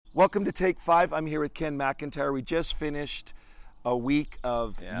Welcome to Take 5. I'm here with Ken McIntyre. We just finished a week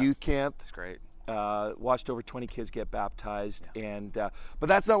of youth camp. That's great. Watched over 20 kids get baptized, but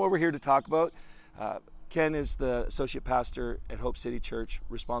that's not what we're here to talk about. Ken is the associate pastor at Hope City Church,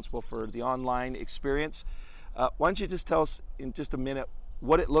 responsible for the online experience. Why don't you just tell us in just a minute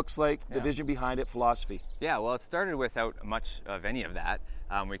what it looks like, the vision behind it, philosophy? Yeah, well, it started without much of any of that.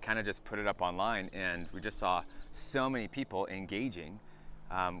 We kind of just put it up online, and we just saw so many people engaging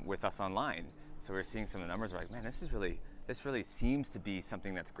with us online. So we're seeing some of the numbers. We're like, man, this really seems to be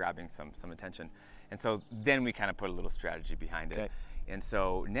something that's grabbing some attention. And so then we kind of put a little strategy behind it. Okay. And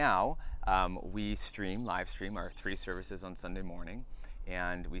so now we live stream our 3 services on Sunday morning,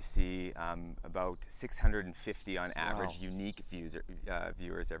 and we see about 650 on average unique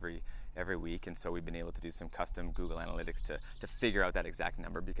viewers every week. And so we've been able to do some custom Google Analytics to figure out that exact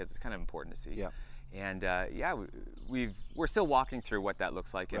number, because it's kind of important to see. Yeah. And we're still walking through what that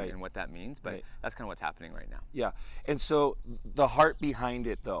looks like and what that means, but that's kind of what's happening right now. Yeah, and so the heart behind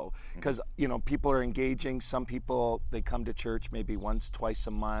it, though, because people are engaging. Some people, they come to church maybe once, twice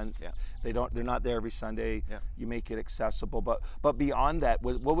a month. Yeah. They're not there every Sunday. Yeah. You make it accessible, but beyond that,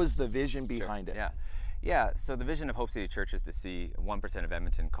 what was the vision behind it? Yeah. So the vision of Hope City Church is to see 1% of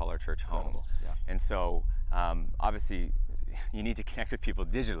Edmonton call our church home. Incredible. Yeah. And so obviously you need to connect with people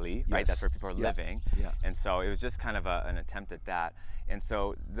digitally, right? Yes. That's where people are living. Yeah. And so it was just kind of an attempt at that. And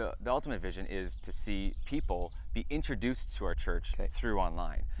so the ultimate vision is to see people be introduced to our church through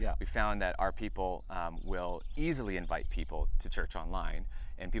online. Yeah. We found that our people will easily invite people to church online,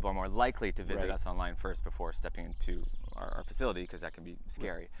 and people are more likely to visit us online first before stepping into our facility, because that can be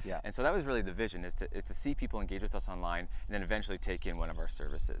scary. Yeah. And so that was really the vision, is to see people engage with us online and then eventually take in one of our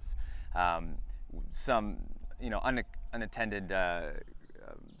services. Some unattended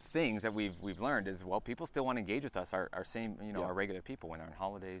things that we've learned is, well, people still want to engage with us, our same our regular people, when they're on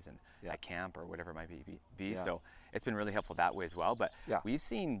holidays and at camp or whatever it might be. Yeah. So it's been really helpful that way as well. But we've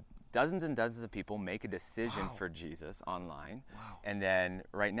seen dozens and dozens of people make a decision for Jesus online. Wow. And then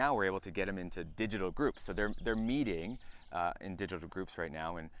right now we're able to get them into digital groups. So they're meeting in digital groups right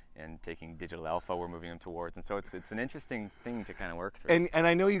now and taking digital alpha we're moving them towards. And so it's an interesting thing to kind of work through. And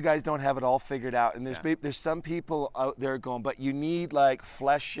I know you guys don't have it all figured out, and there's some people out there going, but you need like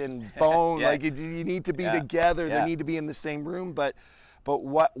flesh and bone, like you need to be together, they need to be in the same room, but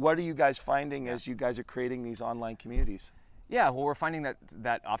what are you guys finding as you guys are creating these online communities? Yeah, well, we're finding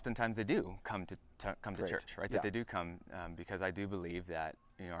that oftentimes they do come to church, right? That they do come because I do believe that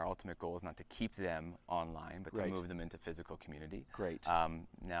our ultimate goal is not to keep them online, but to move them into physical community. Great.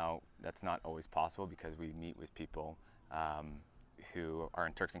 Now, that's not always possible, because we meet with people who are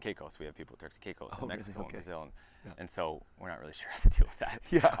in Turks and Caicos. We have people in Turks and Caicos, in Mexico, and Brazil, and so we're not really sure how to deal with that.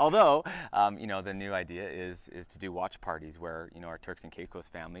 Yeah. Although, the new idea is to do watch parties where our Turks and Caicos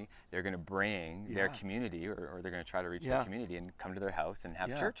family, they're going to bring their community, or they're going to try to reach their community and come to their house and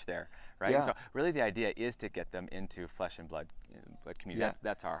have church there, right? Yeah. And so really the idea is to get them into flesh and blood community. Yeah.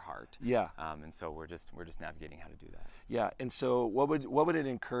 That's our heart. Yeah. And so we're just navigating how to do that. Yeah. And so what would an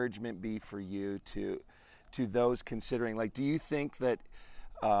encouragement be for you to those considering, like, do you think that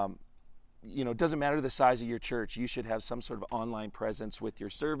it doesn't matter the size of your church, you should have some sort of online presence with your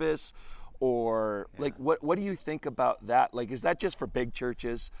service, or like what do you think about that? Like, is that just for big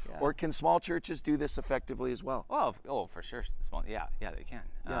churches, or can small churches do this effectively as well? Well, for sure, small. Yeah, they can.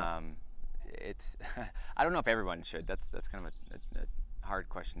 Yeah. It's I don't know if everyone should. That's kind of a hard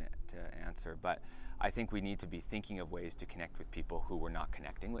question to answer, but I think we need to be thinking of ways to connect with people who we're not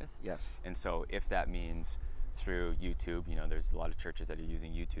connecting with. Yes. And so if that means through YouTube, there's a lot of churches that are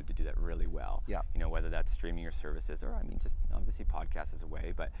using YouTube to do that really well. Yeah. Whether that's streaming your services, or just obviously podcasts is a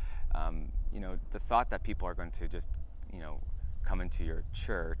way, but the thought that people are going to just come into your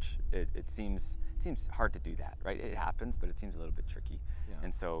church, it seems hard to do that, right? It happens, but it seems a little bit tricky. Yeah.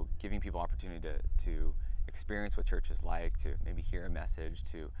 And so giving people opportunity to experience what church is like, to maybe hear a message,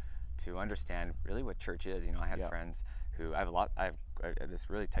 to understand really what church is. I had friends who I have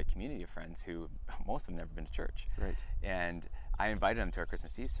this really tight community of friends who most of them never been to church. Right. And I invited them to our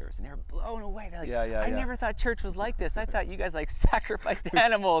Christmas Eve service, and they were blown away. They're like, I never thought church was like this. I thought you guys sacrificed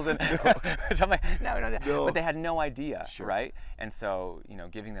animals, and which I'm like, no. But they had no idea, right? And so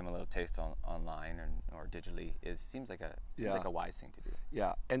giving them a little taste online or digitally seems like a wise thing to do.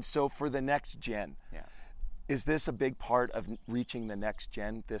 Yeah. And so for the next gen. Yeah. Is this a big part of reaching the next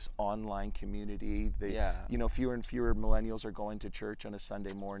gen, this online community? Fewer and fewer millennials are going to church on a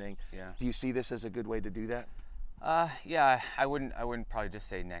Sunday morning. Yeah. Do you see this as a good way to do that? I wouldn't probably just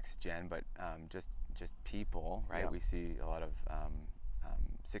say next gen, but just people, right? Yeah. We see a lot of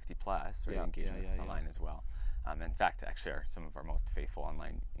 60 plus, right, engaging with us online as well. In fact, actually, some of our most faithful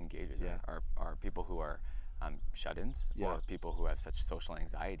online engagers are people who are shut-ins or people who have such social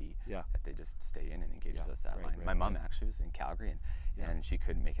anxiety that they just stay in and engage with us that line. My mom actually was in Calgary, and she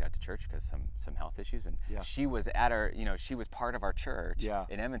couldn't make it out to church because some health issues, and she was at our, she was part of our church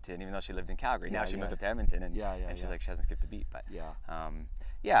in Edmonton, even though she lived in Calgary. Now she moved up to Edmonton, and she's like, she hasn't skipped a beat. But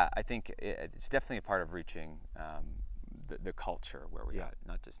I think it's definitely a part of reaching the culture where we're at,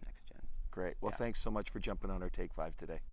 not just Next Gen. Great. Well, thanks so much for jumping on our Take 5 today.